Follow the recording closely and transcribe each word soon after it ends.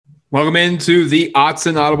Welcome into the Odds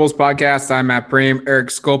and Audibles podcast. I'm Matt Prehm, Eric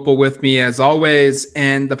Skopel with me as always.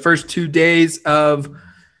 And the first 2 days of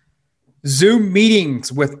Zoom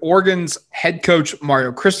meetings with Oregon's head coach,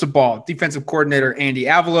 Mario Cristobal, defensive coordinator, Andy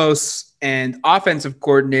Avalos, and offensive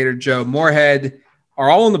coordinator, Joe Moorhead are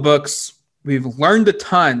all in the books. We've learned a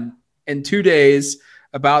ton in 2 days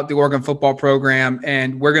about the Oregon football program,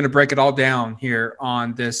 and we're going to break it all down here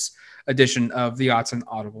on this edition of the Odds and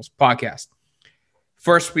Audibles podcast.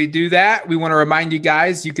 First, we do that. We want to remind you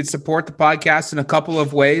guys you can support the podcast in a couple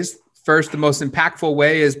of ways. First, the most impactful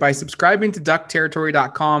way is by subscribing to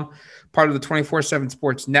duckterritory.com, part of the 24/7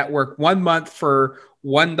 Sports Network. 1 month for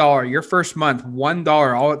 $1. Your first month,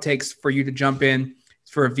 $1. All it takes for you to jump in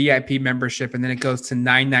for a VIP membership, and then it goes to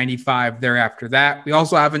 $9.95 thereafter that. We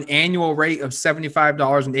also have an annual rate of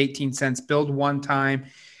 $75.18 billed one time.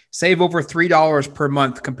 Save over $3 per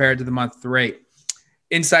month compared to the month rate.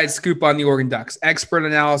 Inside scoop on the Oregon Ducks, expert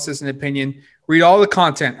analysis and opinion. Read all the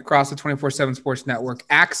content across the 24/7 Sports Network.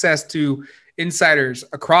 Access to insiders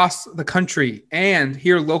across the country and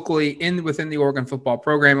here locally within the Oregon football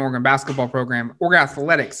program, Oregon basketball program, Oregon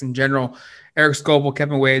athletics in general. Eric Skopel,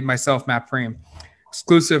 Kevin Wade, myself, Matt Prehm.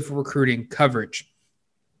 Exclusive recruiting coverage.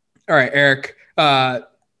 All right, Eric. I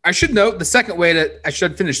should note the second way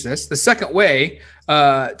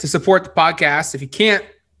to support the podcast, if you can't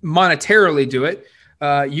monetarily do it,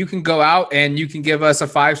 you can go out and you can give us a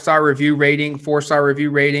 5-star review rating, 4-star review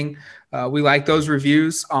rating. We like those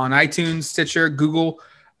reviews on iTunes, Stitcher, Google,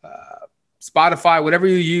 Spotify, whatever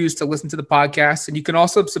you use to listen to the podcast. And you can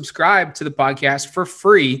also subscribe to the podcast for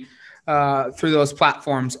free through those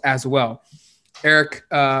platforms as well. Eric,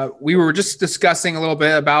 we were just discussing a little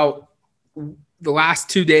bit about the last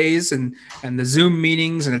 2 days and the Zoom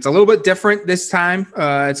meetings, and it's a little bit different this time.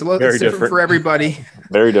 It's a little different for everybody.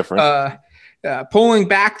 Very different. Pulling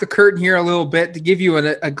back the curtain here a little bit to give you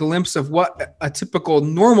a glimpse of what a typical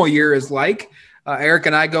normal year is like. Eric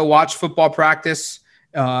and I go watch football practice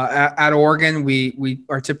at Oregon. We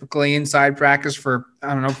are typically inside practice for,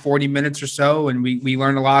 40 minutes or so, and we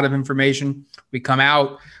learn a lot of information. We come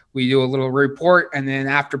out, we do a little report, and then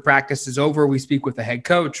after practice is over, we speak with the head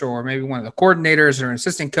coach or maybe one of the coordinators or an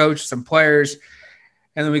assistant coach, some players,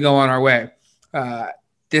 and then we go on our way.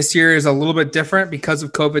 This year is a little bit different because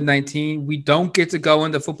of COVID-19. We don't get to go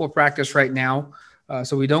into football practice right now,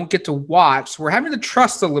 so we don't get to watch. So we're having to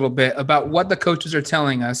trust a little bit about what the coaches are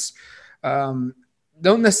telling us.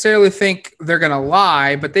 Don't necessarily think they're going to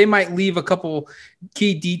lie, but they might leave a couple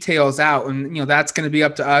key details out, and that's going to be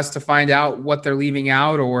up to us to find out what they're leaving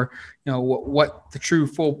out or what the true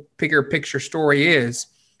full bigger picture story is.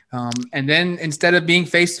 And then instead of being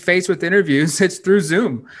face-to-face with interviews, it's through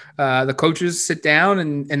Zoom. The coaches sit down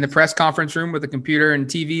in the press conference room with a computer and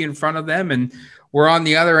TV in front of them, and we're on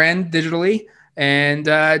the other end digitally. And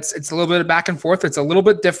it's a little bit of back and forth. It's a little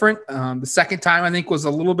bit different. The second time, I think, was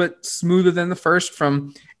a little bit smoother than the first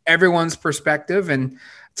from everyone's perspective. And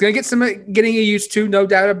it's going to get some getting used to, no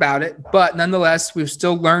doubt about it. But nonetheless, we've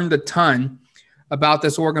still learned a ton about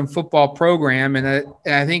this Oregon football program. And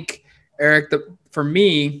I think, Eric, for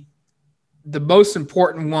me, the most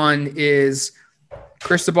important one is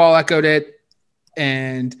Cristobal echoed it,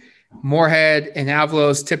 and Moorhead and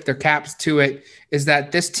Avalos tipped their caps to it, is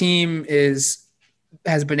that this team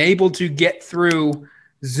has been able to get through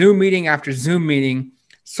Zoom meeting after Zoom meeting,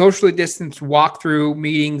 socially distanced walkthrough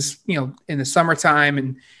meetings, in the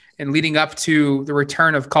summertime and leading up to the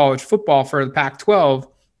return of college football for the Pac-12,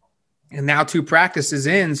 and now 2 practices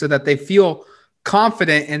in, so that they feel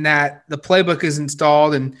confident in that the playbook is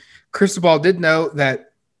installed. And Cristobal did note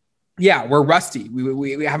that, we're rusty.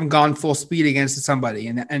 We haven't gone full speed against somebody,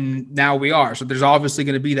 and now we are. So there's obviously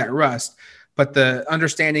going to be that rust. But the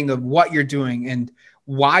understanding of what you're doing and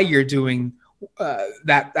why you're doing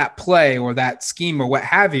that play or that scheme or what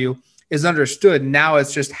have you is understood. Now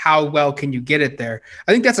it's just how well can you get it there.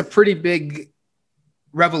 I think that's a pretty big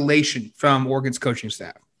revelation from Oregon's coaching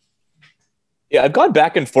staff. Yeah, I've gone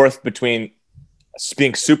back and forth between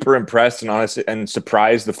being super impressed and honest and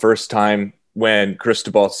surprised the first time when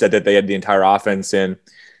Cristobal said that they had the entire offense in,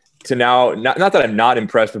 to now, not that I'm not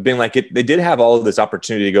impressed, but being like they did have all of this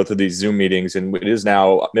opportunity to go through these Zoom meetings, and it is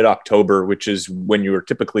now mid-October, which is when you were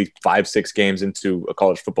typically 5-6 games into a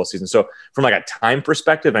college football season. So from like a time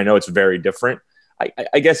perspective, I know it's very different.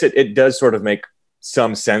 I guess it does sort of make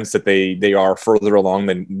some sense that they are further along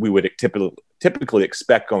than we would typically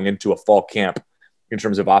expect going into a fall camp in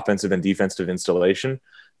terms of offensive and defensive installation.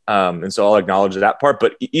 And so I'll acknowledge that part,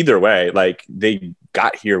 but either way, like they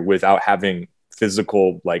got here without having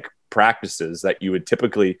physical, like practices that you would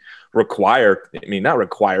typically require. I mean, not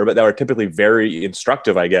require, but that are typically very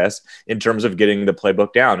instructive, I guess, in terms of getting the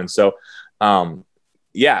playbook down. And so,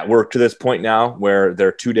 yeah, we're to this point now where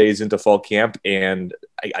they're 2 days into fall camp, and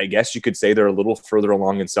I guess you could say they're a little further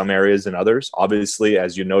along in some areas than others. Obviously,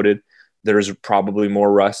 as you noted, there's probably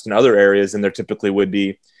more rust in other areas than there typically would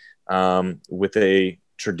be with a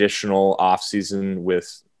traditional off season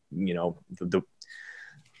with, the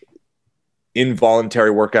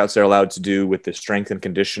involuntary workouts they're allowed to do, with the strength and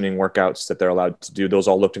conditioning workouts that they're allowed to do. Those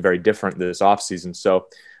all looked very different this off season. So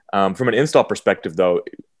from an install perspective, though,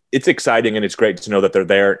 it's exciting and it's great to know that they're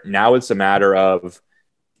there. Now it's a matter of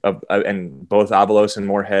and both Avalos and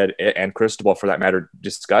Moorhead and Cristobal, for that matter,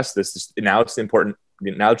 discuss this. Now it's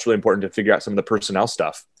really important to figure out some of the personnel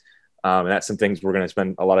stuff. And that's some things we're going to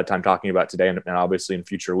spend a lot of time talking about today, and obviously in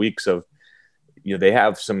future weeks of, they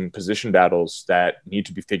have some position battles that need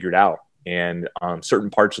to be figured out. And on certain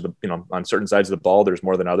parts of on certain sides of the ball, there's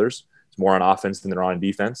more than others. It's more on offense than there are on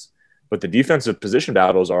defense. But the defensive position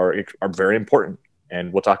battles are very important.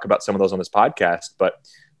 And we'll talk about some of those on this podcast. But,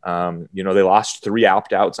 they lost 3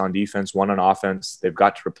 opt-outs on defense, 1 on offense. They've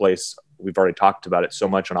got to replace, we've already talked about it so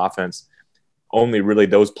much on offense, only really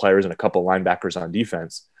those players and a couple linebackers on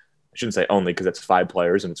defense. I shouldn't say only, because it's 5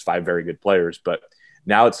 players and it's 5 very good players. But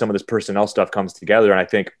now it's some of this personnel stuff comes together. And I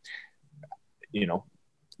think,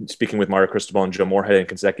 speaking with Mario Cristobal and Joe Moorhead in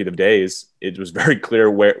consecutive days, it was very clear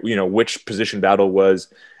where, which position battle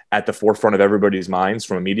was at the forefront of everybody's minds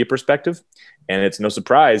from a media perspective. And it's no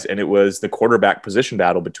surprise. And it was the quarterback position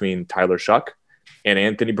battle between Tyler Shough and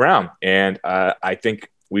Anthony Brown. And I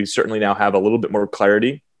think we certainly now have a little bit more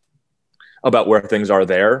clarity about where things are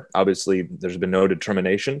there. Obviously, there's been no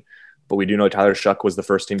determination, but we do know Tyler Shough was the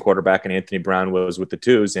first team quarterback and Anthony Brown was with the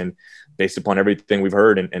twos. And based upon everything we've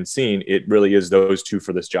heard and seen, it really is those 2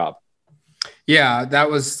 for this job. Yeah,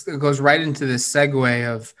 it goes right into this segue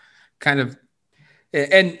of kind of,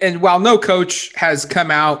 and while no coach has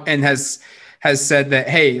come out and has said that,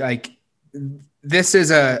 hey, like, this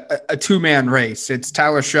is a 2-man race. It's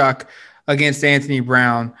Tyler Shough against Anthony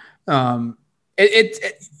Brown.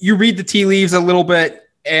 You read the tea leaves a little bit,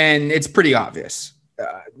 and it's pretty obvious.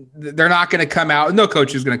 They're not going to come out. No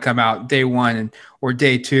coach is going to come out day 1 or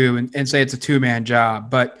day 2 and say it's a 2-man job.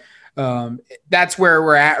 But that's where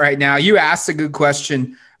we're at right now. You asked a good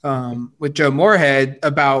question with Joe Moorhead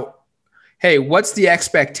about, hey, what's the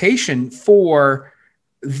expectation for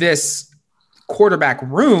this quarterback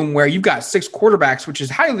room where you've got 6 quarterbacks, which is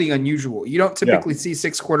highly unusual. You don't typically see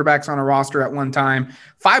 6 quarterbacks on a roster at one time.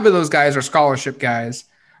 5 of those guys are scholarship guys.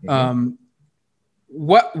 Mm-hmm.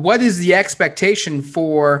 What is the expectation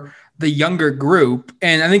for the younger group?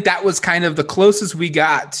 And I think that was kind of the closest we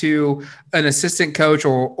got to an assistant coach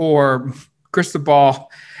or Cristobal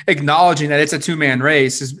acknowledging that it's a 2-man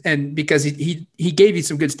race, and because he gave you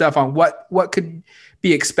some good stuff on what could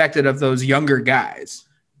be expected of those younger guys.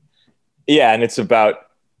 Yeah, and it's about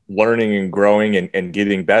learning and growing and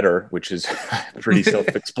getting better, which is pretty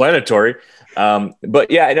self-explanatory.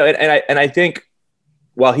 But yeah, I know, and I think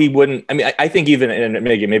while he wouldn't, I mean, I think even, and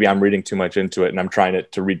maybe I'm reading too much into it, and I'm trying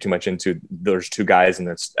to read too much into those 2 guys and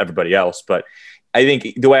it's everybody else, but I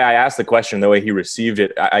think the way I asked the question, the way he received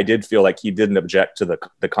it, I did feel like he didn't object to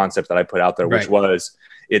the concept that I put out there, which was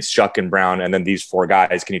it's Shough and Brown and then these 4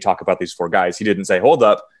 guys. Can you talk about these 4 guys? He didn't say, hold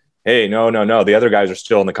up, hey, no. The other guys are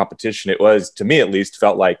still in the competition. It was, to me at least,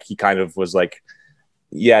 felt like he kind of was like,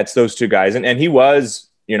 yeah, it's those 2 guys. And he was,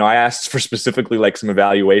 I asked for specifically like some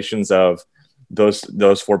evaluations of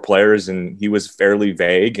those 4 players, and he was fairly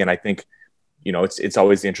vague. And I think, it's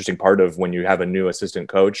always the interesting part of when you have a new assistant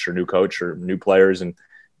coach or new players, and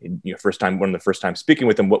one of the first time speaking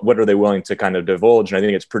with them, what are they willing to kind of divulge? And I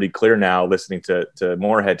think it's pretty clear now, listening to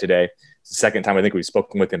Moorhead today. It's the second time I think we've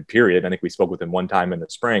spoken with him, period. I think we spoke with him one time in the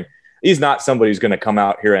spring. He's not somebody who's going to come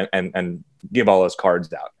out here and give all his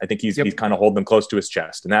cards out. I think he's kind of holding them close to his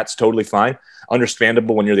chest, and that's totally fine.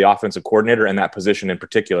 Understandable when you're the offensive coordinator and that position in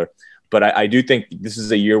particular. But I do think this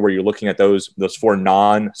is a year where you're looking at those 4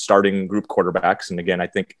 non-starting group quarterbacks. And again, I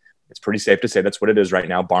think it's pretty safe to say that's what it is right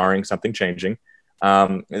now, barring something changing.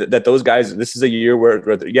 That those guys, this is a year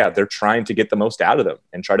where they're trying to get the most out of them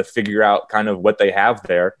and try to figure out kind of what they have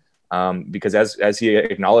there. Because as he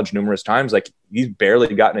acknowledged numerous times, like, he's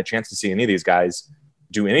barely gotten a chance to see any of these guys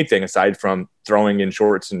do anything aside from throwing in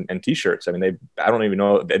shorts and t-shirts. I mean, I don't even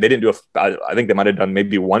know. They didn't do I think they might've done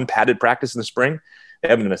maybe 1 padded practice in the spring. They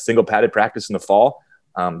haven't done a single padded practice in the fall.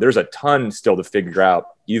 There's a ton still to figure out,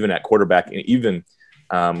 even at quarterback, and even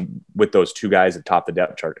with those 2 guys at top the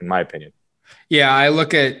depth chart, in my opinion. Yeah, I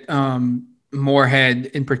look at Moorhead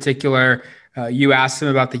in particular. You asked him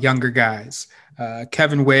about the younger guys.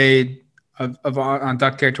 Kevin Wade on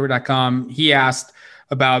duckterritory.com, he asked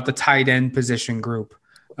about the tight end position group.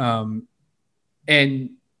 And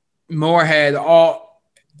Moorhead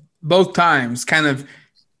both times kind of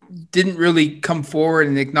didn't really come forward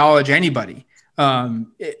and acknowledge anybody.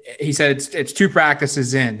 He said it's 2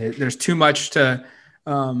 practices in. There's too much to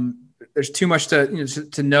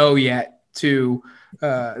to know yet to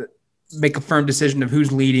make a firm decision of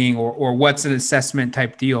who's leading or what's an assessment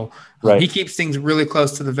type deal. Right. He keeps things really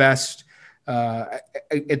close to the vest.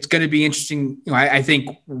 It's going to be interesting. I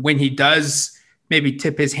think when he does maybe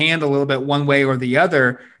tip his hand a little bit one way or the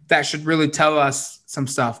other, that should really tell us some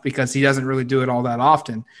stuff because he doesn't really do it all that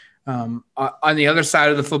often. On the other side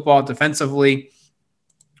of the football, defensively,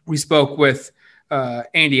 we spoke with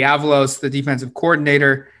Andy Avalos, the defensive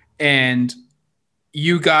coordinator, and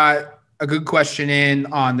you got a good question in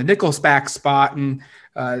on the nickelback spot. And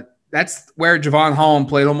that's where Javon Holland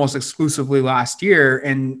played almost exclusively last year.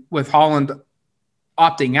 And with Holland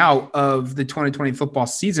opting out of the 2020 football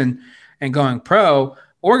season and going pro,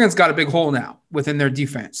 Oregon's got a big hole now within their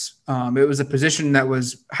defense. It was a position that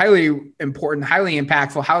was highly important, highly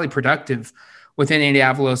impactful, highly productive within Andy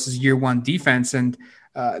Avalos' year 1 defense. And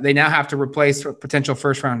they now have to replace a potential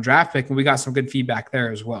first-round draft pick, and we got some good feedback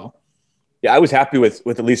there as well. Yeah, I was happy with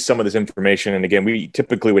at least some of this information. And again, we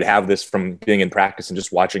typically would have this from being in practice and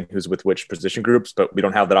just watching who's with which position groups, but we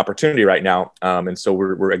don't have that opportunity right now. And so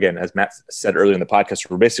we're again, as Matt said earlier in the podcast,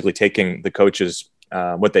 we're basically taking the coaches,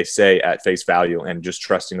 what they say at face value and just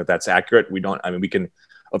trusting that that's accurate. We can,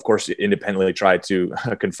 of course, independently try to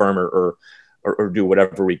confirm or do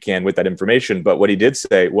whatever we can with that information. But what he did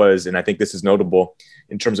say was, and I think this is notable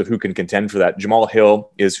in terms of who can contend for that, Jamal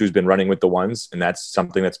Hill is who's been running with the ones. And that's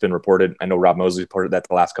something that's been reported. I know Rob Mosley reported that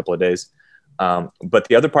the last couple of days. But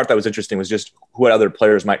the other part that was interesting was just what other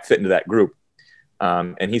players might fit into that group.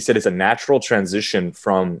 And he said it's a natural transition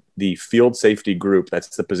from the field safety group.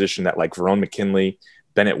 That's the position that like Verone McKinley,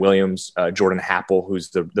 Bennett Williams, Jordan Happel,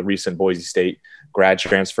 who's the recent Boise State grad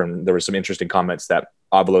transfer. And there were some interesting comments that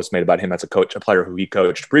Avalos made about him as a player who he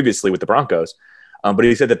coached previously with the Broncos. But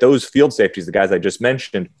he said that those field safeties, the guys I just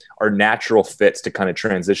mentioned, are natural fits to kind of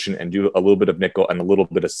transition and do a little bit of nickel and a little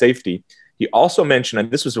bit of safety. He also mentioned,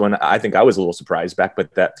 and this was when I think I was a little surprised back,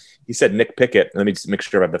 but that he said Nick Pickett, let me just make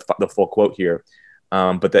sure I have the full quote here,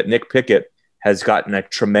 but that Nick Pickett has gotten a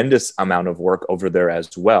tremendous amount of work over there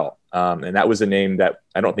as well. And that was a name that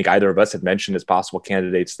I don't think either of us had mentioned as possible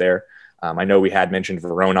candidates there. I know we had mentioned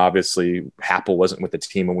Verone, obviously. Happel wasn't with the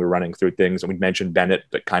team when we were running through things. And we mentioned Bennett,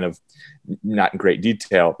 but kind of not in great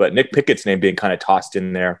detail. But Nick Pickett's name being kind of tossed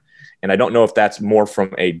in there. And I don't know if that's more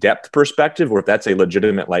from a depth perspective or if that's a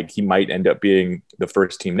legitimate, like he might end up being the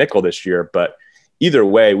first team nickel this year. But either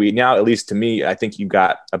way, we now, at least to me, I think you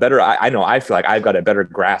got a better, I feel like I've got a better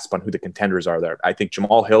grasp on who the contenders are there. I think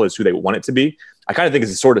Jamal Hill is who they want it to be. I kind of think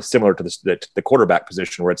it's sort of similar to the quarterback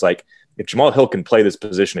position where it's like, if Jamal Hill can play this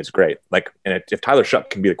position, it's great. Like, and if Tyler Shuck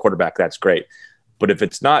can be the quarterback, that's great. But if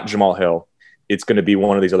it's not Jamal Hill, it's going to be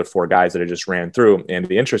one of these other 4 guys that I just ran through. And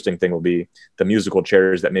the interesting thing will be the musical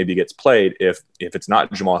chairs that maybe gets played if it's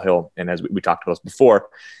not Jamal Hill. And as we talked about this before,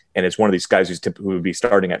 and it's one of these guys who would be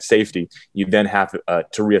starting at safety, you then have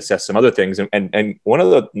to reassess some other things. And one of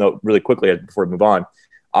the note really quickly before we move on,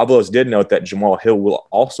 Avalos did note that Jamal Hill will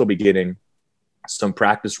also be getting some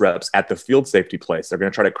practice reps at the field safety place. They're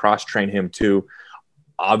going to try to cross-train him too.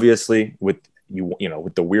 Obviously, with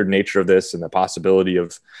the weird nature of this and the possibility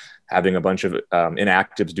of having a bunch of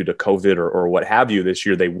inactives due to COVID or what have you this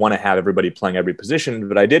year, they want to have everybody playing every position.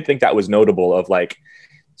 But I did think that was notable of like,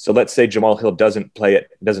 so let's say Jamal Hill doesn't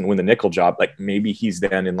win the nickel job. Like maybe he's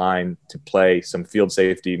then in line to play some field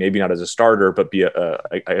safety, maybe not as a starter, but be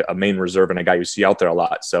a main reserve and a guy you see out there a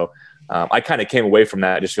lot. So I kind of came away from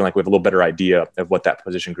that just feeling like we have a little better idea of what that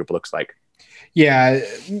position group looks like. Yeah,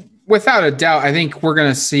 without a doubt, I think we're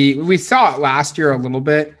going to see – we saw it last year a little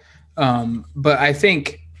bit, but I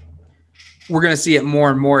think we're going to see it more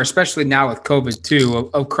and more, especially now with COVID too,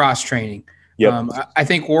 of cross-training. Yep. I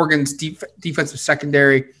think Oregon's defensive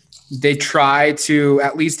secondary, they try to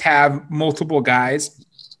at least have multiple guys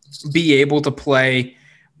be able to play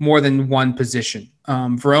more than one position.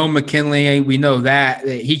 Verone McKinley, we know that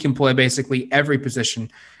he can play basically every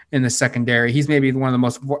position in the secondary. He's maybe one of the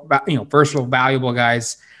most versatile, valuable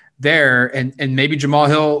guys there, and maybe Jamal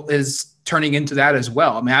Hill is turning into that as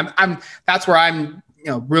well. I mean, I'm that's where I'm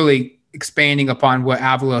really expanding upon what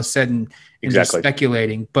Avalos said and just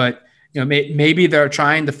speculating, but. Maybe they're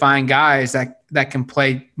trying to find guys that can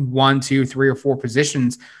play 1, 2, 3, or 4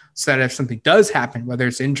 positions so that if something does happen, whether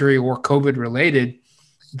it's injury or COVID related,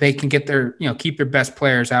 they can get keep their best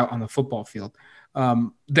players out on the football field.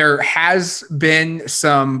 There has been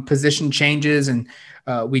some position changes, and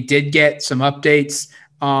we did get some updates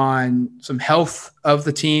on some health of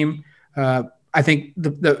the team. I think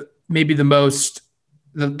the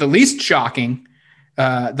least shocking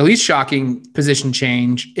position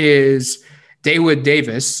change is Dawood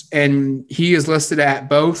Davis, and he is listed at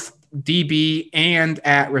both DB and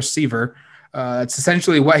at receiver. It's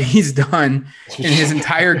essentially what he's done in his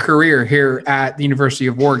entire career here at the University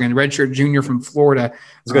of Oregon. Redshirt junior from Florida. I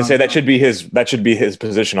was going to say that should be his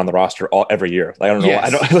position on the roster every year. I don't know.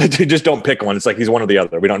 Yes. Just don't pick one. It's like he's one or the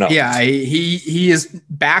other. We don't know. Yeah, he is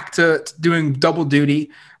back to doing double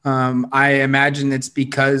duty. I imagine it's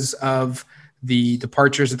because of the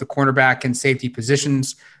departures of the cornerback and safety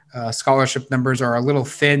positions. Scholarship numbers are a little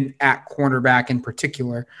thin at cornerback in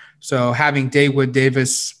particular. So having Dawood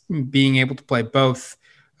Davis being able to play both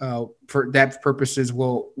for depth purposes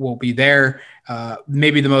will be there.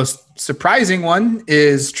 Maybe the most surprising one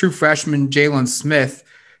is true freshman Jalen Smith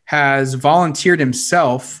has volunteered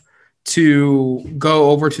himself to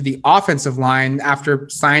go over to the offensive line after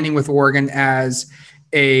signing with Oregon as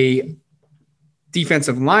a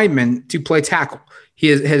defensive lineman to play tackle.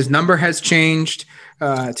 His number has changed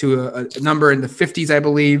to a number in the 50s, I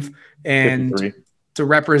believe, and 53. To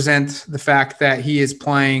represent the fact that he is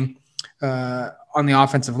playing on the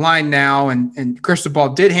offensive line now. And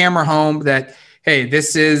Cristobal did hammer home that, hey,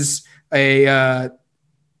 this is a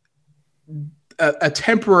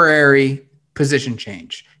temporary position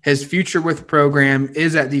change. His future with the program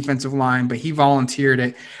is at defensive line, but he volunteered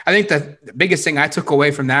it. I think the biggest thing I took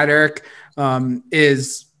away from that, Eric,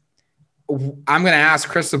 is I'm going to ask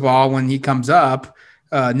Cristobal when he comes up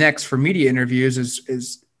next for media interviews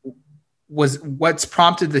was what's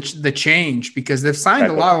prompted the change, because they've signed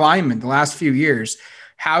a lot of linemen the last few years.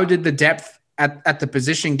 How did the depth at the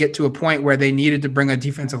position get to a point where they needed to bring a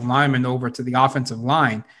defensive lineman over to the offensive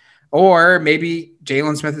line? Or maybe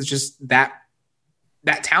Jalen Smith is just that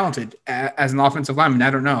talented as an offensive lineman. I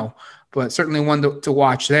don't know, but certainly one to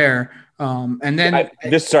watch there. And then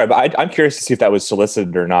I'm curious to see if that was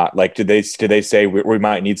solicited or not. Like, did they say we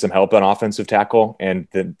might need some help on offensive tackle and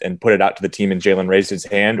put it out to the team and Jalen raised his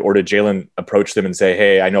hand, or did Jalen approach them and say,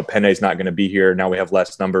 hey, I know Penne's not going to be here. Now we have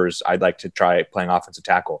less numbers. I'd like to try playing offensive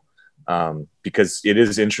tackle. Because it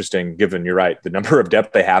is interesting, given you're right, the number of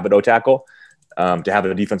depth they have at O-tackle, to have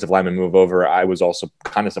a defensive lineman move over. I was also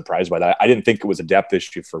kind of surprised by that. I didn't think it was a depth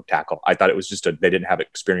issue for tackle. I thought it was just they didn't have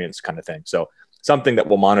experience kind of thing. So something that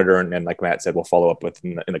we'll monitor and like Matt said, we'll follow up with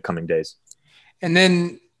in the coming days. And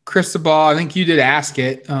then Cristobal, I think you did ask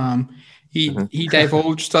it. He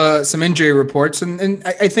divulged some injury reports, and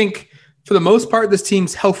I think for the most part, this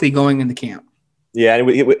team's healthy going into camp. Yeah, and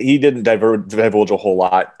he didn't divulge a whole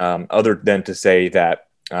lot, other than to say that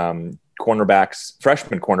freshman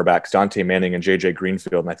cornerbacks, Dante Manning and JJ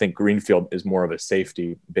Greenfield, and I think Greenfield is more of a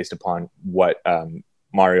safety based upon what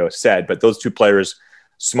Mario said, but those two players,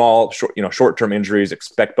 short-term injuries,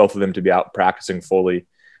 expect both of them to be out practicing fully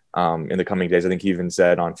in the coming days. I think he even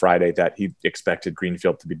said on Friday that he expected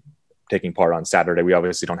Greenfield to be taking part on Saturday. We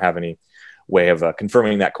obviously don't have any way of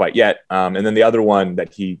confirming that quite yet. And then the other one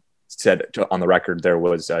that he said on the record there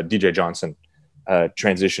was DJ Johnson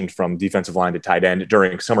transitioned from defensive line to tight end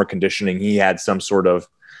during summer conditioning. He had some sort of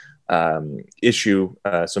issue,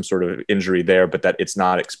 some sort of injury there, but that it's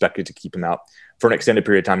not expected to keep him out for an extended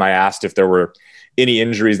period of time. I asked if there were any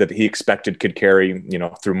injuries that he expected could carry,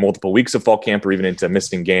 through multiple weeks of fall camp or even into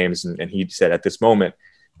missing games. And he said at this moment,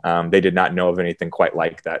 they did not know of anything quite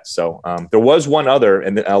like that. So there was one other,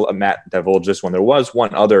 and then I'll let Matt divulge this one. There was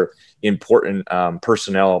one other important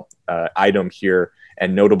personnel item here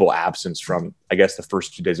and notable absence from, I guess, the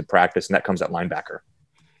first 2 days of practice, and that comes at linebacker.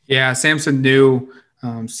 Yeah, Samson New,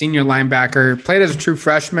 senior linebacker, played as a true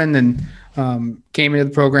freshman and came into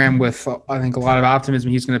the program with, I think, a lot of optimism.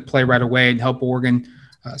 He's going to play right away and help Oregon,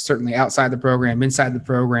 certainly outside the program, inside the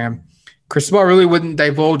program. Cristobal really wouldn't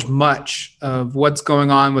divulge much of what's going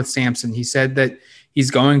on with Samson. He said that he's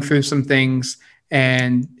going through some things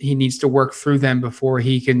and he needs to work through them before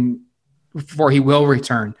he will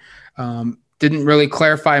return. Didn't really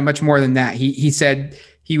clarify much more than that. He said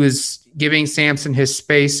he was giving Samson his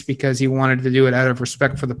space because he wanted to do it out of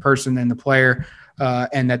respect for the person and the player,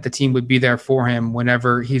 and that the team would be there for him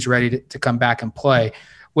whenever he's ready to come back and play,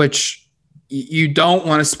 which you don't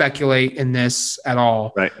want to speculate in this at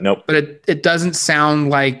all. Right. Nope. But it doesn't sound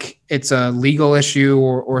like it's a legal issue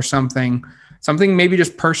or something maybe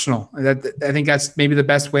just personal. I think that's maybe the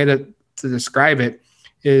best way to describe it,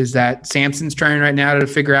 is that Samson's trying right now to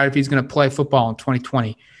figure out if he's going to play football in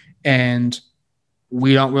 2020. And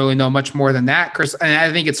we don't really know much more than that, Chris. And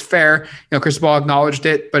I think it's fair. Cristobal acknowledged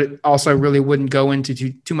it, but it also really wouldn't go into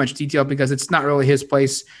too much detail because it's not really his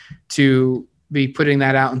place to be putting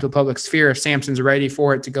that out into the public sphere. If Sampson's ready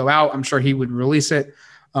for it to go out, I'm sure he would release it.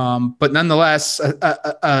 But nonetheless,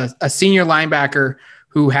 a senior linebacker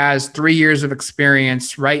who has 3 years of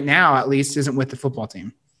experience right now, at least, isn't with the football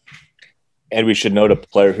team. And we should note a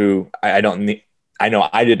player who I know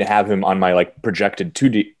I didn't have him on my projected too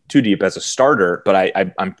deep as a starter, but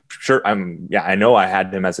I'm sure I know I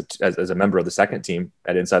had him as a member of the second team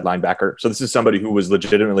at inside linebacker. So this is somebody who was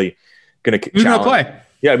legitimately going to play.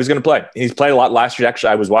 Yeah, he was going to play. He's played a lot last year.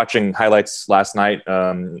 Actually, I was watching highlights last night,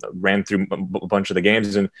 ran through a bunch of the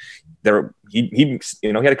games, and he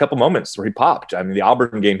had a couple moments where he popped. I mean, the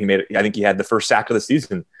Auburn game, I think he had the first sack of the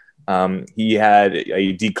season. He had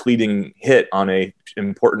a decleating hit on a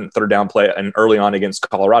important third down play and early on against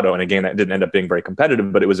Colorado in a game that didn't end up being very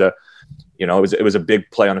competitive, but it was a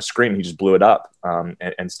big play on a screen. He just blew it up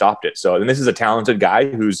and stopped it. So, and this is a talented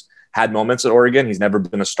guy who's had moments at Oregon. He's never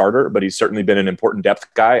been a starter, but he's certainly been an important depth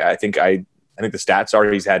guy. I think the stats are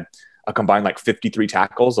he's had a combined 53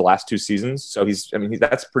 tackles the last 2 seasons. So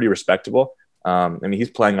that's pretty respectable. He's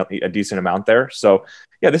playing a decent amount there. So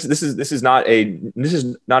yeah, this is not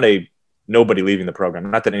a nobody leaving the program.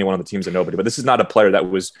 Not that anyone on the team's a nobody, but this is not a player that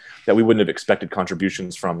we wouldn't have expected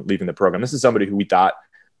contributions from leaving the program. This is somebody who we thought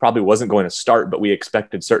probably wasn't going to start, but we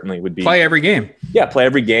expected certainly would be play every game. Yeah, play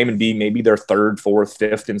every game and be maybe their third, fourth,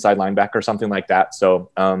 fifth inside linebacker or something like that. So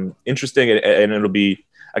interesting, and it'll be,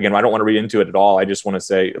 again, I don't want to read into it at all. I just want to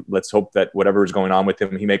say, let's hope that whatever is going on with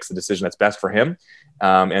him, he makes the decision that's best for him.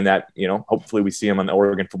 And that, hopefully we see him on the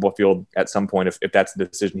Oregon football field at some point if that's the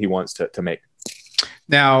decision he wants to make.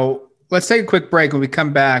 Now, let's take a quick break. When we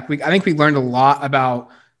come back, I think we learned a lot about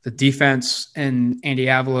the defense and Andy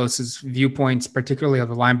Avalos' viewpoints, particularly of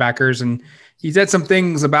the linebackers. And he said some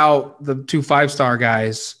things about the 2 5-star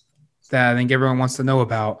guys that I think everyone wants to know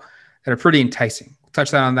about that are pretty enticing. We'll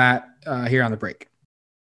touch on that here on the break.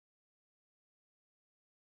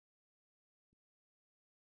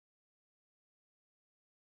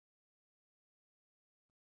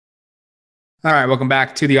 All right, welcome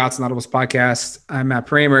back to the Odds and Audibles podcast. I'm Matt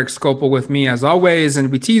Pramer, Eric Scopel with me as always,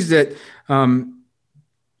 and we teased it.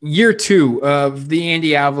 Year 2 of the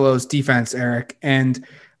Andy Avalos defense, Eric. And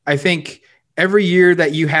I think every year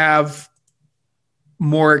that you have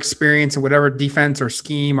more experience in whatever defense or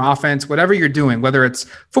scheme, offense, whatever you're doing, whether it's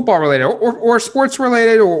football related or sports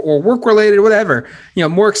related or work related, whatever,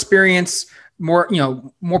 more experience, more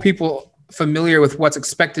people familiar with what's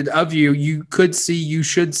expected of you, you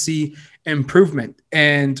should see improvement.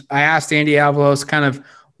 And I asked Andy Avalos kind of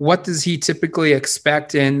what does he typically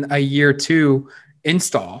expect in a year 2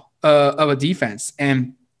 install of a defense.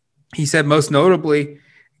 And he said most notably,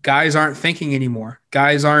 guys aren't thinking anymore.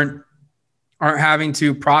 Guys aren't having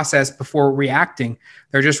to process before reacting.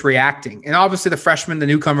 They're just reacting. And obviously the freshmen, the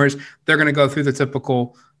newcomers, they're going to go through the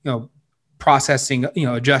typical, processing,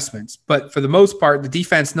 adjustments. But for the most part, the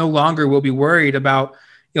defense no longer will be worried about,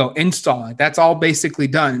 installing. That's all basically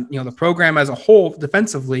done. The program as a whole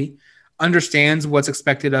defensively understands what's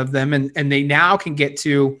expected of them. And they now can get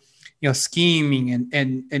to, scheming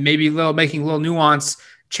and maybe making little nuance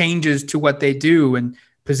changes to what they do and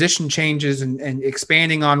position changes and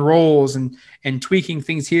expanding on roles and tweaking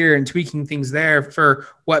things here and tweaking things there for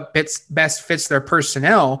what best fits their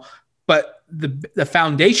personnel. But the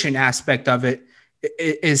foundation aspect of it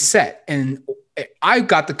is set. And I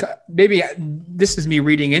got maybe this is me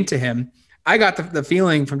reading into him. I got the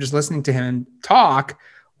feeling from just listening to him talk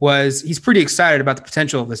was he's pretty excited about the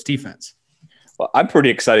potential of this defense. Well, I'm pretty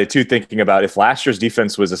excited too, thinking about if last year's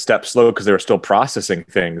defense was a step slow because they were still processing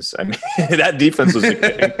things. I mean, that defense was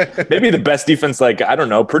maybe the best defense,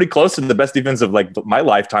 pretty close to the best defense of my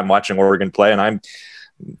lifetime watching Oregon play. And I'm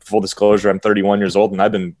full disclosure, I'm 31 years old and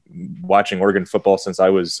I've been watching Oregon football since I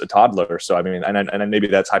was a toddler. So, I mean, and maybe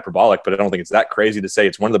that's hyperbolic, but I don't think it's that crazy to say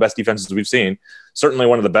it's one of the best defenses we've seen, certainly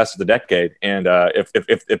one of the best of the decade. And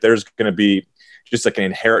if there's going to be just an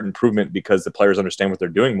inherent improvement because the players understand what they're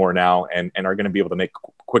doing more now and are going to be able to make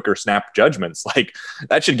quicker snap judgments,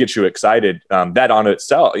 that should get you excited. That on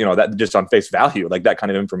itself, that just on face value, that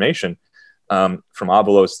kind of information from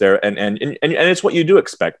Avalos there. And it's what you do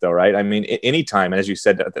expect though, right? I mean, anytime, as you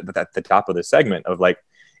said at the top of the segment of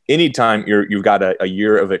anytime you've got a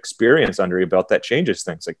year of experience under your belt, that changes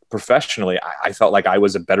things. Professionally, I felt like I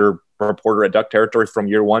was a better reporter at Duck Territory from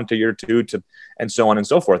year 1 to year 2 and so on and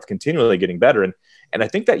so forth, continually getting better. And I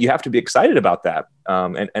think that you have to be excited about that.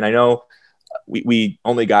 And I know we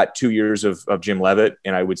only got 2 years of Jim Leavitt,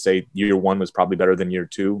 and I would say year 1 was probably better than year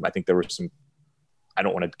 2. I think there were some I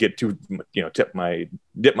don't want to get too, dip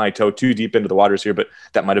my toe too deep into the waters here, but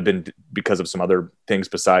that might have been because of some other things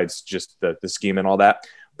besides just the scheme and all that.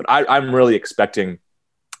 But I'm really expecting,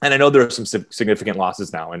 and I know there are some significant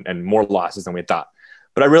losses now and more losses than we thought,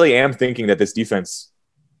 but I really am thinking that this defense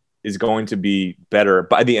is going to be better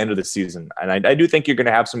by the end of the season. And I do think you're going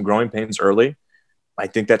to have some growing pains early. I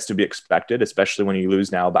think that's to be expected, especially when you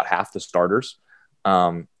lose now about half the starters.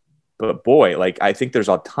 But boy, like, I think there's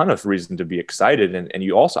a ton of reason to be excited. And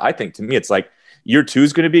you also, I think, to me, it's like year 2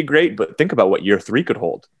 is going to be great, but think about what year 3 could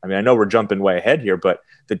hold. I mean, I know we're jumping way ahead here, but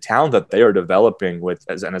the talent that they are developing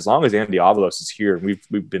and as long as Andy Avalos is here,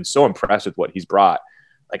 we've been so impressed with what he's brought.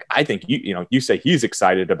 Like, I think you say he's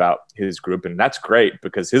excited about his group, and that's great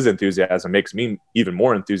because his enthusiasm makes me even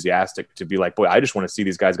more enthusiastic to be like, boy, I just want to see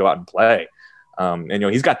these guys go out and play. And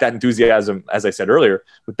he's got that enthusiasm, as I said earlier,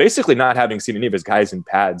 but basically not having seen any of his guys in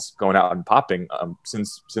pads going out and popping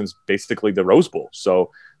since basically the Rose Bowl. So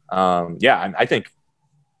I think,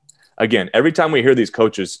 again, every time we hear these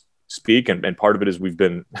coaches speak, and part of it is we've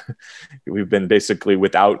been basically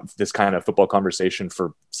without this kind of football conversation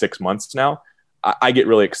for 6 months now. I get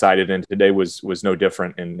really excited, and today was no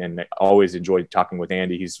different. And I always enjoyed talking with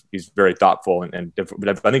Andy. He's very thoughtful, but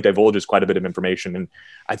I think divulges quite a bit of information. And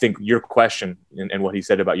I think your question and what he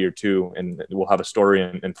said about year 2, and we'll have a story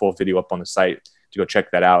and full video up on the site to go check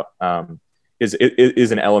that out,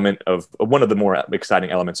 is an element of one of the more exciting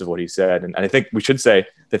elements of what he said. And I think we should say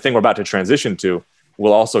the thing we're about to transition to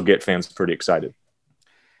will also get fans pretty excited.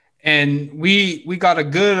 And we got a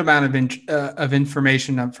good amount of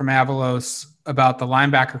information from Avalos about the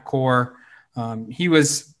linebacker core.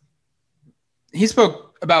 He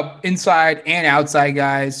spoke about inside and outside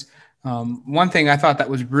guys. One thing I thought that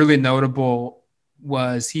was really notable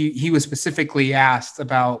was he was specifically asked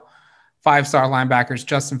about 5-star linebackers,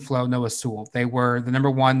 Justin Flo, Noah Sewell. They were the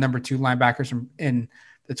number 1, number 2 linebackers in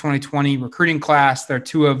the 2020 recruiting class. They're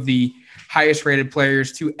 2 of the highest rated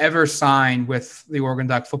players to ever sign with the Oregon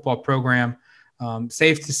Duck football program.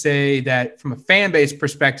 Safe to say that from a fan base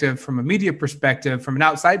perspective, from a media perspective, from an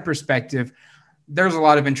outside perspective, there's a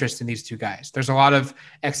lot of interest in these 2 guys. There's a lot of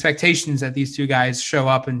expectations that these 2 guys show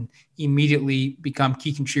up and immediately become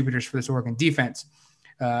key contributors for this Oregon defense.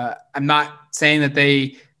 I'm not saying that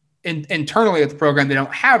they internally at the program, they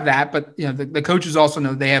don't have that, but the coaches also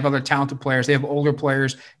know they have other talented players. They have older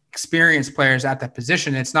players, experienced players at that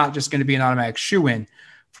position. It's not just going to be an automatic shoe-in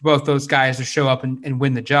for both those guys to show up and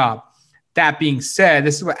win the job. That being said,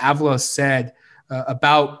 this is what Avalos said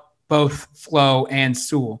about both Flo and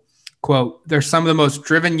Sewell. Quote, "They're some of the most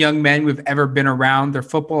driven young men we've ever been around. Their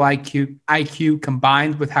football IQ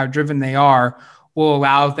combined with how driven they are will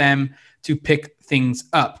allow them to pick things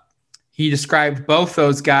up." He described both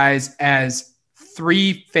those guys as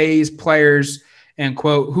 3-phase players and,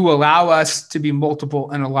 quote, "who allow us to be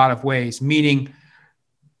multiple in a lot of ways," meaning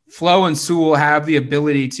Flo and Sewell have the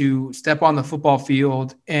ability to step on the football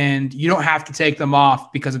field and you don't have to take them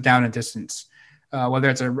off because of down and distance. Whether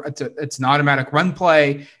it's an automatic run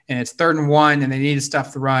play and it's 3rd and 1 and they need to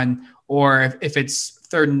stuff the run, or if it's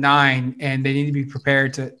 3rd and 9 and they need to be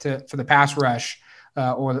prepared for the pass rush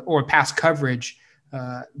or pass coverage.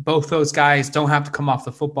 Both those guys don't have to come off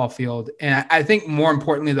the football field. And I think more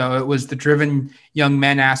importantly, though, it was the driven young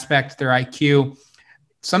men aspect, their IQ.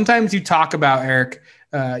 Sometimes you talk about, Eric,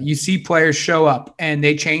 you see players show up and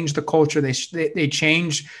they change the culture. They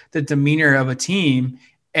change the demeanor of a team.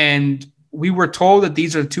 And we were told that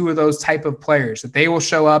these are 2 of those type of players, that they will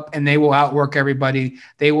show up and they will outwork everybody.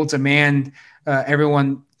 They will demand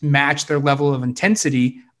everyone match their level of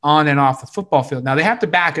intensity on and off the football field. Now they have to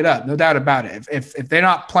back it up, no doubt about it. If they're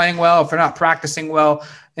not playing well, if they're not practicing well,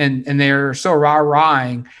 and they're so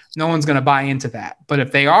rah-rahing, no one's going to buy into that. But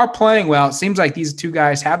if they are playing well, it seems like these 2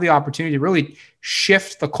 guys have the opportunity to really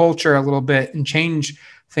shift the culture a little bit and change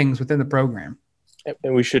things within the program.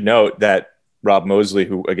 And we should note that Rob Mosley,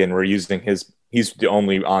 who, again, we're using he's the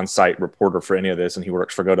only on-site reporter for any of this, and he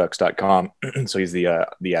works for GoDucks.com. So he's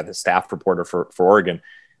the staff reporter for Oregon.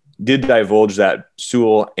 Did divulge that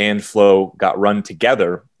Sewell and Flo got run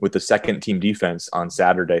together with the second team defense on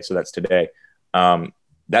Saturday. So that's today.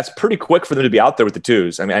 That's pretty quick for them to be out there with the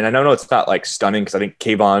 2s. I mean, and I know it's not like stunning because I think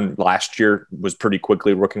Kayvon last year was pretty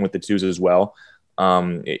quickly working with the 2s as well.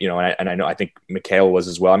 I think Mikhail was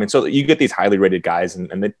as well. I mean, so you get these highly rated guys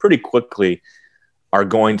and they pretty quickly are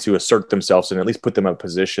going to assert themselves and at least put them in a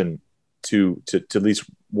position to at least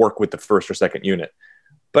work with the first or second unit.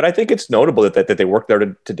 But I think it's notable that they worked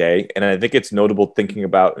there today. And I think it's notable thinking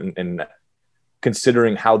about and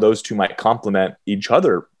considering how those 2 might complement each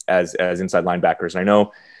other as inside linebackers. And I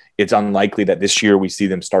know it's unlikely that this year we see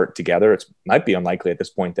them start together. It might be unlikely at this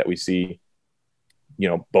point that we see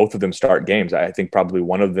both of them start games. I think probably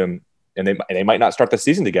one of them, and they might not start the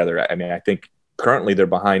season together. I mean, I think currently they're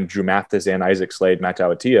behind Drew Mathis and Isaac Slade,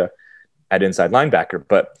 Matauatia at inside linebacker.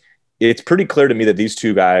 But it's pretty clear to me that these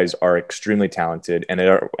two guys are extremely talented,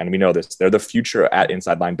 and we know this. They're the future at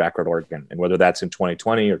inside linebacker at Oregon, and whether that's in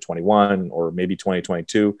 2020 or 21 or maybe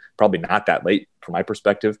 2022, probably not that late from my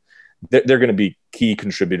perspective. They're going to be key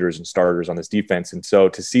contributors and starters on this defense, and so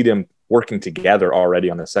to see them working together already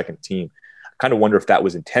on the second team, I kind of wonder if that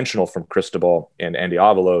was intentional from Cristobal and Andy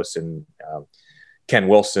Avalos and Ken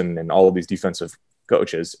Wilson and all of these defensive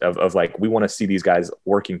coaches of like, we want to see these guys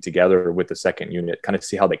working together with the second unit, kind of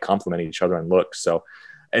see how they complement each other and look. So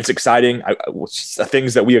it's exciting.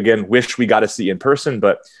 Things that we, again, wish we got to see in person,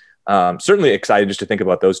 but certainly excited just to think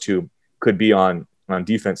about those two could be on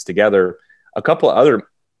defense together. A couple of other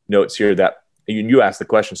notes here that you asked the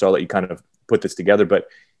question, so I'll let you kind of put this together, but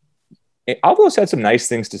Avalos had some nice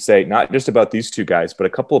things to say, not just about these two guys, but a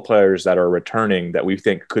couple of players that are returning that we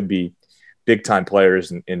think could be big time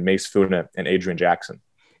players in Mace Funa and Adrian Jackson.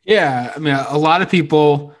 Yeah. I mean, a lot of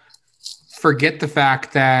people forget the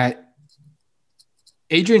fact that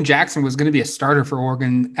Adrian Jackson was going to be a starter for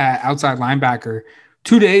Oregon at outside linebacker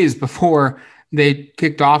 2 days before they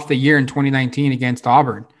kicked off the year in 2019 against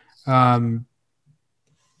Auburn.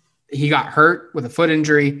 He got hurt with a foot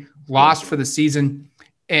injury, lost for the season.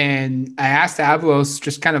 And I asked Avalos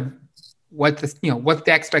just kind of what the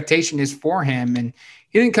expectation is for him. And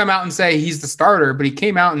he didn't come out and say he's the starter, but he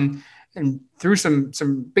came out and threw some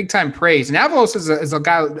big time praise. And Avalos is a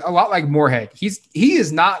guy a lot like Moorhead. He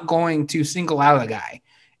is not going to single out a guy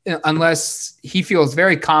unless he feels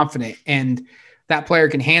very confident and that player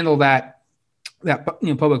can handle that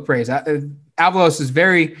public praise. Avalos is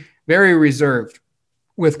very, very reserved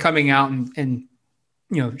with coming out and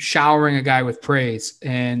showering a guy with praise.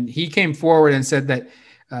 And he came forward and said that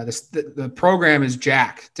the program is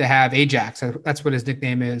jacked to have Ajax. That's what his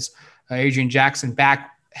nickname is. Adrian Jackson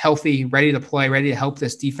back healthy, ready to play, ready to help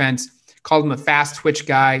this defense. Called him a fast twitch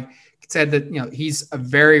guy. Said that he's a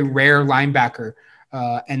very rare linebacker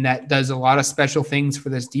and that does a lot of special things for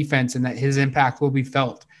this defense, and that his impact will be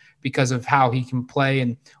felt because of how he can play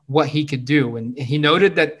and what he could do. And he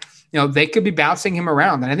noted that they could be bouncing him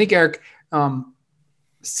around. And I think, Eric,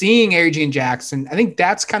 seeing Adrian Jackson, I think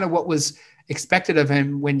that's kind of what was expected of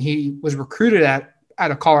him when he was recruited out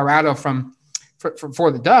of Colorado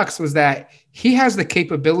for the Ducks, was that he has the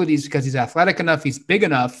capabilities because he's athletic enough, he's big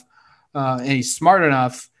enough, and he's smart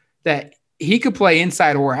enough that he could play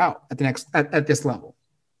inside or out at this level.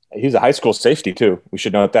 He's a high school safety too. We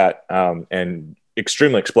should note that, and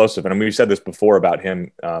extremely explosive. And I mean, we've said this before about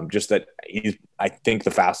him, just that he's, I think,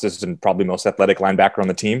 the fastest and probably most athletic linebacker on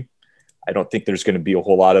the team. I don't think there's going to be a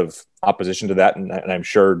whole lot of opposition to that. And I'm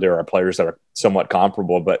sure there are players that are somewhat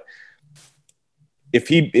comparable, but I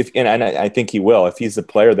think he will, if he's the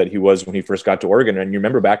player that he was when he first got to Oregon. And you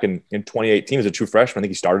remember back in 2018 as a true freshman, I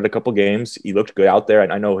think he started a couple games. He looked good out there.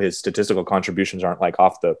 And I know his statistical contributions aren't like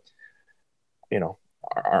off the,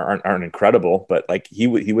 aren't incredible, but like he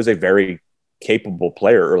was a very capable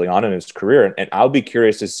player early on in his career. And I'll be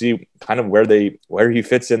curious to see kind of where he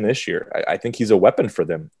fits in this year. I think he's a weapon for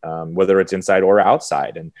them, whether it's inside or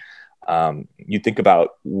outside. And you think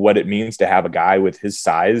about what it means to have a guy with his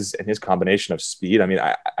size and his combination of speed. I mean,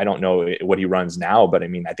 I don't know what he runs now, but I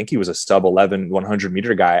mean, I think he was a sub 11, 100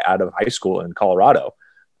 meter guy out of high school in Colorado.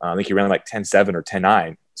 I think he ran like 10.7 or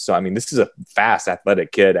 10.9. So, I mean, this is a fast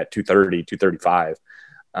athletic kid at 230, 235.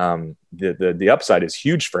 The upside is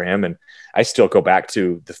huge for him. And I still go back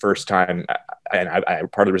to the first time, and I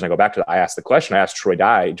part of the reason I go back to that, I asked the question, I asked Troy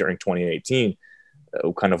Dye during 2018,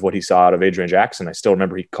 kind of what he saw out of Adrian Jackson. I still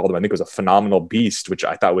remember he called him, I think it was a phenomenal beast, which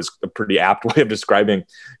I thought was a pretty apt way of describing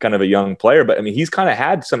kind of a young player. But I mean, he's kind of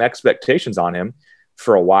had some expectations on him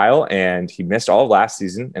for a while, and he missed all of last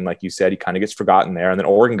season. And like you said, he kind of gets forgotten there. And then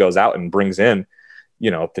Oregon goes out and brings in,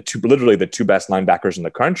 literally the two best linebackers in the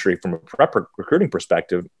country from a prep recruiting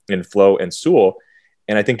perspective in Flo and Sewell.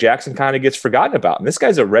 And I think Jackson kind of gets forgotten about. And this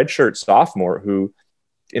guy's a redshirt sophomore who,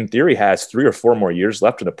 in theory, has 3 or 4 more years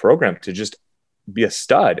left of the program to just be a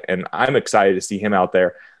stud. And I'm excited to see him out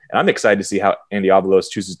there. And I'm excited to see how Andy Avalos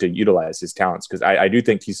chooses to utilize his talents, because I do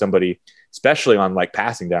think he's somebody, especially on like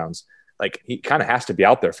passing downs, like he kind of has to be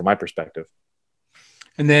out there from my perspective.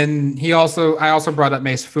 And then I also brought up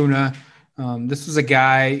Mace Funa. This was a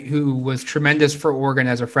guy who was tremendous for Oregon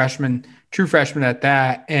as a freshman, true freshman at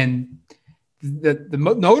that. And the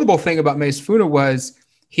notable thing about Mace Funa was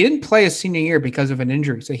he didn't play his senior year because of an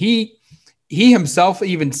injury. So he himself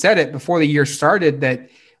even said it before the year started that,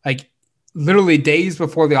 like, literally days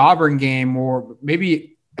before the Auburn game, or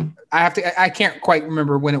maybe I can't quite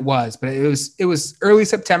remember when it was, but it was early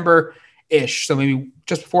September ish. So maybe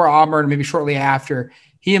just before Auburn, maybe shortly after.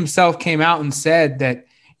 He himself came out and said that,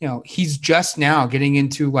 he's just now getting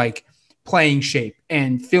into like playing shape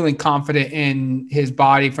and feeling confident in his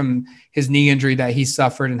body from his knee injury that he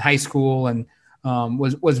suffered in high school, and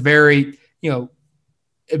was very,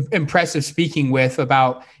 impressive speaking with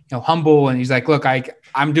about, humble. And he's like, look,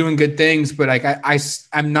 I'm doing good things, but like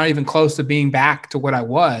I'm not even close to being back to what I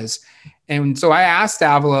was. And so I asked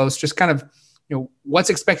Avalos just kind of, what's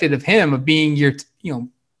expected of him of being year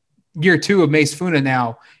 2 of Mace Funa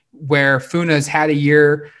now, where Funa's had a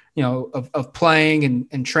year, of playing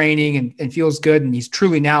and training and feels good. And he's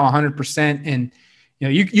truly now 100%. And,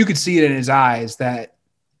 you could see it in his eyes that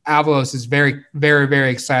Avalos is very, very,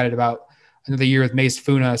 very excited about another year with Mace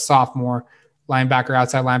Funa, a sophomore linebacker,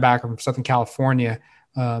 outside linebacker from Southern California.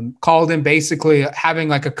 Called him basically having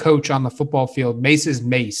like a coach on the football field. Mace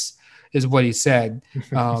is what he said.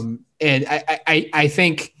 And I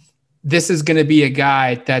think this is going to be a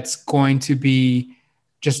guy that's going to be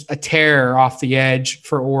just a terror off the edge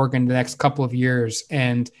for Oregon the next couple of years.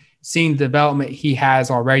 And seeing the development he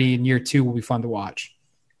has already in year 2 will be fun to watch.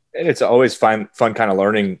 And it's always fun kind of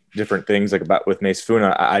learning different things like about with Mace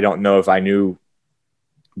Funa. I don't know if I knew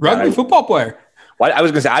rugby football player. Well, I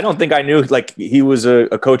was going to say, I don't think I knew like he was a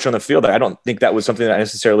coach on the field. I don't think that was something that I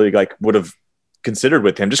necessarily like would have considered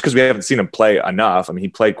with him just because we haven't seen him play enough. I mean, he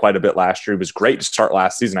played quite a bit last year. He was great to start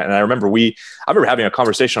last season. And I remember having a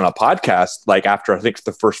conversation on a podcast, like after I think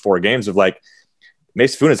the first 4 games of like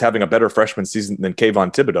Mace Funa is having a better freshman season than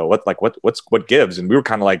Kayvon Thibodeau. What gives? And we were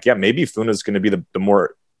kind of like, yeah, maybe Funa is going to be the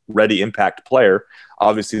more ready impact player.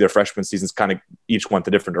 Obviously their freshman seasons kind of each went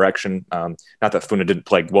a different direction. Not that Funa didn't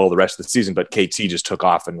play well the rest of the season, but KT just took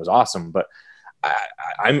off and was awesome. But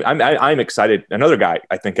I'm excited. Another guy,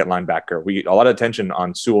 I think, at linebacker, we get a lot of attention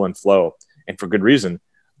on Sewell and Flo, and for good reason.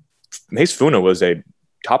 Mace Funa was a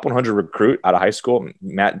top 100 recruit out of high school.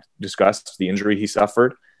 Matt discussed the injury he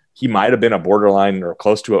suffered. He might have been a borderline or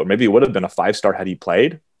close to it, or maybe it would have been a 5-star had he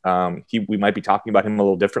played. We might be talking about him a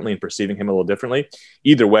little differently and perceiving him a little differently.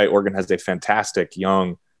 Either way, Oregon has a fantastic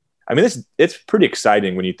young. I mean, it's pretty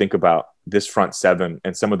exciting when you think about this front 7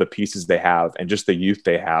 and some of the pieces they have and just the youth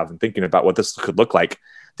they have, and thinking about what this could look like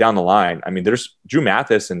down the line. I mean, there's Drew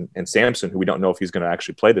Mathis and Sampson, who we don't know if he's going to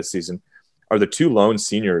actually play this season, are the 2 lone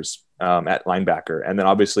seniors at linebacker. And then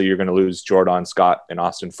obviously you're going to lose Jordan Scott and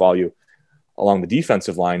Austin Fallu along the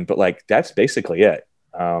defensive line, but like that's basically it.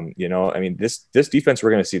 I mean, this defense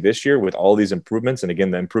we're going to see this year with all these improvements, and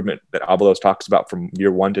again, the improvement that Avalos talks about from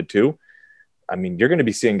year 1 to 2. I mean, you're going to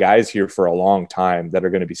be seeing guys here for a long time that are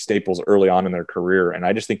going to be staples early on in their career. And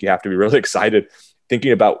I just think you have to be really excited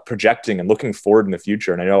thinking about projecting and looking forward in the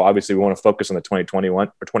future. And I know obviously we want to focus on the 2021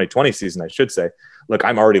 or 2020 season, I should say. Look,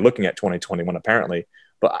 I'm already looking at 2021 apparently,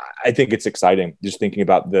 but I think it's exciting just thinking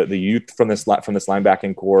about the youth from this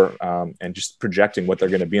linebacking core and just projecting what they're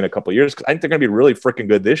going to be in a couple of years. Cause I think they're going to be really freaking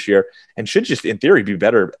good this year and should just in theory be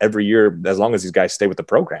better every year as long as these guys stay with the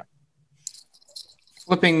program.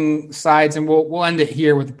 Flipping sides, and we'll end it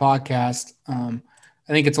here with the podcast. I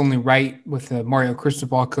think it's only right with the Mario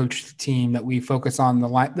Cristobal coach team that we focus on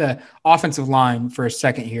the offensive line for a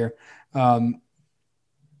second here.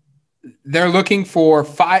 They're looking for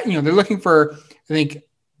 5. They're looking for I think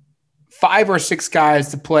 5 or 6 guys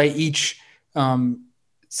to play each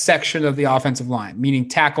section of the offensive line, meaning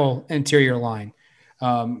tackle, interior line.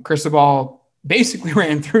 Cristobal basically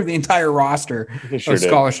ran through the entire roster of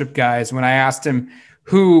scholarship guys. When I asked him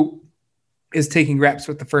who is taking reps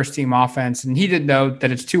with the first team offense, and he did note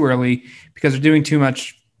that it's too early because they're doing too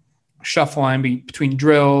much shuffling between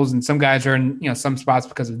drills, and some guys are in some spots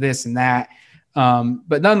because of this and that.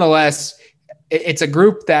 But nonetheless, it's a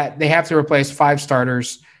group that they have to replace 5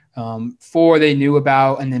 starters. 4 they knew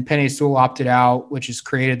about, and then Penei Sewell opted out, which has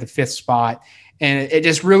created the 5th spot. And it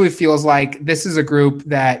just really feels like this is a group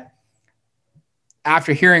that,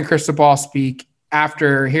 after hearing Cristobal speak,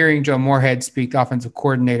 after hearing Joe Moorhead speak, the offensive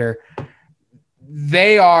coordinator,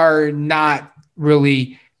 they are not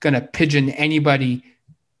really going to pigeon anybody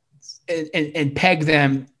and peg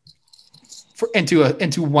them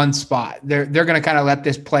into one spot. They're going to kind of let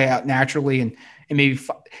this play out naturally, and maybe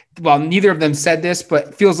neither of them said this, but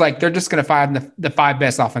it feels like they're just going to find the 5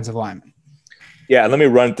 best offensive linemen. Yeah, let me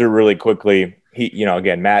run through really quickly.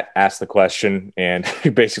 Again, Matt asked the question, and he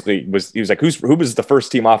basically was like, who was the first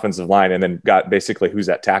team offensive line, and then got basically who's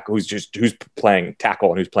at tackle, who's playing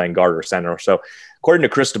tackle and who's playing guard or center. So according to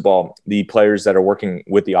Cristobal, the players that are working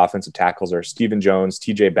with the offensive tackles are Stephen Jones,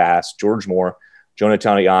 TJ Bass, George Moore,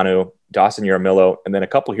 Jonathan Ianu, Dawson Yaramillo, and then a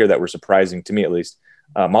couple here that were surprising to me at least.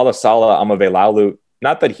 Malasala Amavelaulu,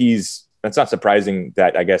 not that that's not surprising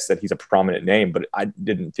that I guess that he's a prominent name, but I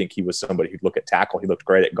didn't think he was somebody who'd look at tackle. He looked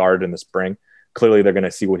great at guard in the spring. Clearly they're going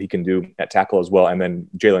to see what he can do at tackle as well. And then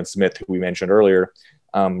Jalen Smith, who we mentioned earlier,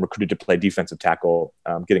 recruited to play defensive tackle,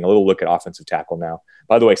 getting a little look at offensive tackle now.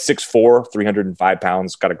 By the way, 6'4", 305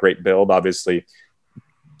 pounds, got a great build, obviously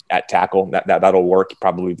at tackle. That'll work.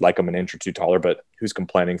 Probably like him an inch or two taller, but who's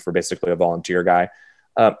complaining for basically a volunteer guy?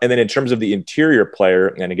 And then in terms of the interior player,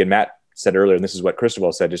 and again, Matt said earlier, and this is what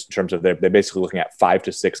Cristobal said, just in terms of they're basically looking at 5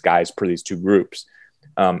 to 6 guys per these two groups.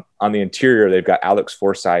 On the interior, they've got Alex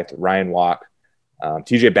Forsyth, Ryan Walk,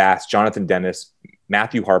 TJ Bass, Jonathan Dennis,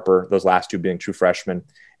 Matthew Harper, those last two being true freshmen,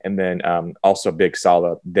 and then also Big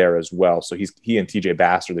Sala there as well. So he and TJ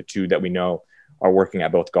Bass are the two that we know are working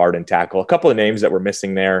at both guard and tackle. A couple of names that we're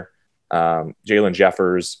missing there, Jalen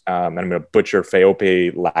Jeffers, and I'm going to butcher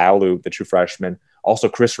Feope Laulu, the true freshman. Also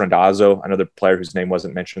Chris Randazzo, another player whose name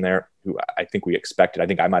wasn't mentioned there, who I think we expected. I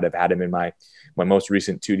think I might have had him in my most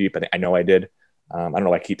recent 2 deep. I know I did. I don't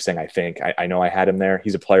know why I keep saying I think. I know I had him there.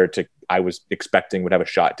 He's a player I was expecting would have a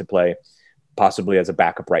shot to play possibly as a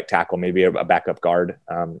backup right tackle, maybe a backup guard.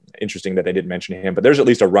 Interesting that they didn't mention him, but there's at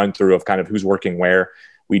least a run through of kind of who's working where.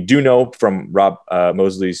 We do know from Rob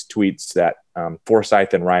Mosley's tweets that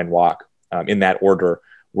Forsyth and Ryan Walk, in that order,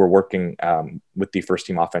 were working with the first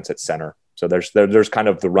team offense at center. So there's kind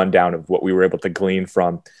of the rundown of what we were able to glean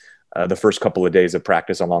from the first couple of days of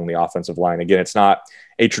practice along the offensive line. Again, it's not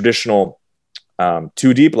a traditional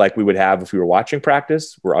 2 deep like we would have if we were watching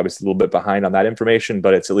practice. We're obviously a little bit behind on that information,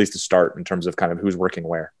 but it's at least a start in terms of kind of who's working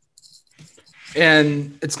where.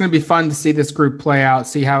 And it's going to be fun to see this group play out,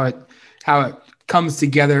 see how it comes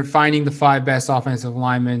together, finding the 5 best offensive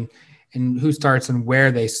linemen and who starts and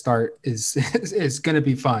where they start is going to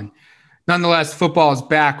be fun. Nonetheless, football is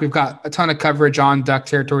back. We've got a ton of coverage on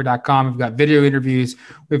duckterritory.com. We've got video interviews.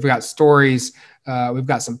 We've got stories. We've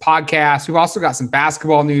got some podcasts. We've also got some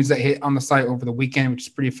basketball news that hit on the site over the weekend, which is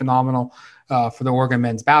pretty phenomenal for the Oregon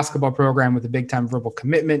men's basketball program with a big-time verbal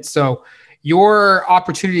commitment. So your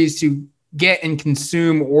opportunities to get and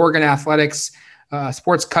consume Oregon athletics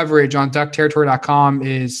sports coverage on duckterritory.com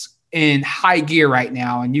is in high gear right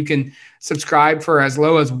now, and you can subscribe for as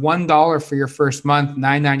low as $1 for your first month,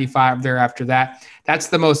 $9.95 thereafter that. That's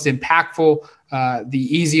the most impactful,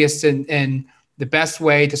 the easiest and the best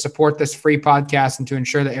way to support this free podcast and to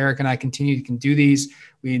ensure that Eric and I can do these.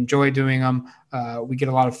 We enjoy doing them. We get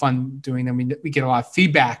a lot of fun doing them. We get a lot of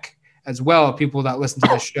feedback as well of people that listen to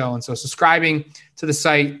this show. And so subscribing to the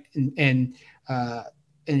site and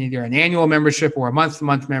either an annual membership or a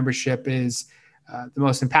month-to-month membership is the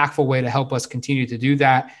most impactful way to help us continue to do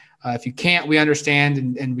that. If you can't, we understand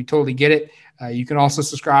and we totally get it. You can also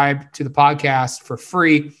subscribe to the podcast for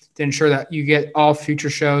free to ensure that you get all future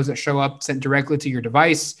shows that show up sent directly to your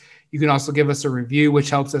device. You can also give us a review, which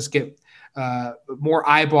helps us get more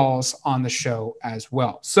eyeballs on the show as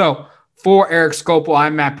well. So for Eric Skopil,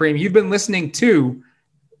 I'm Matt Prehm. You've been listening to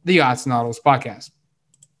the Odds and Autos podcast.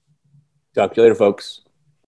 Talk to you later, folks.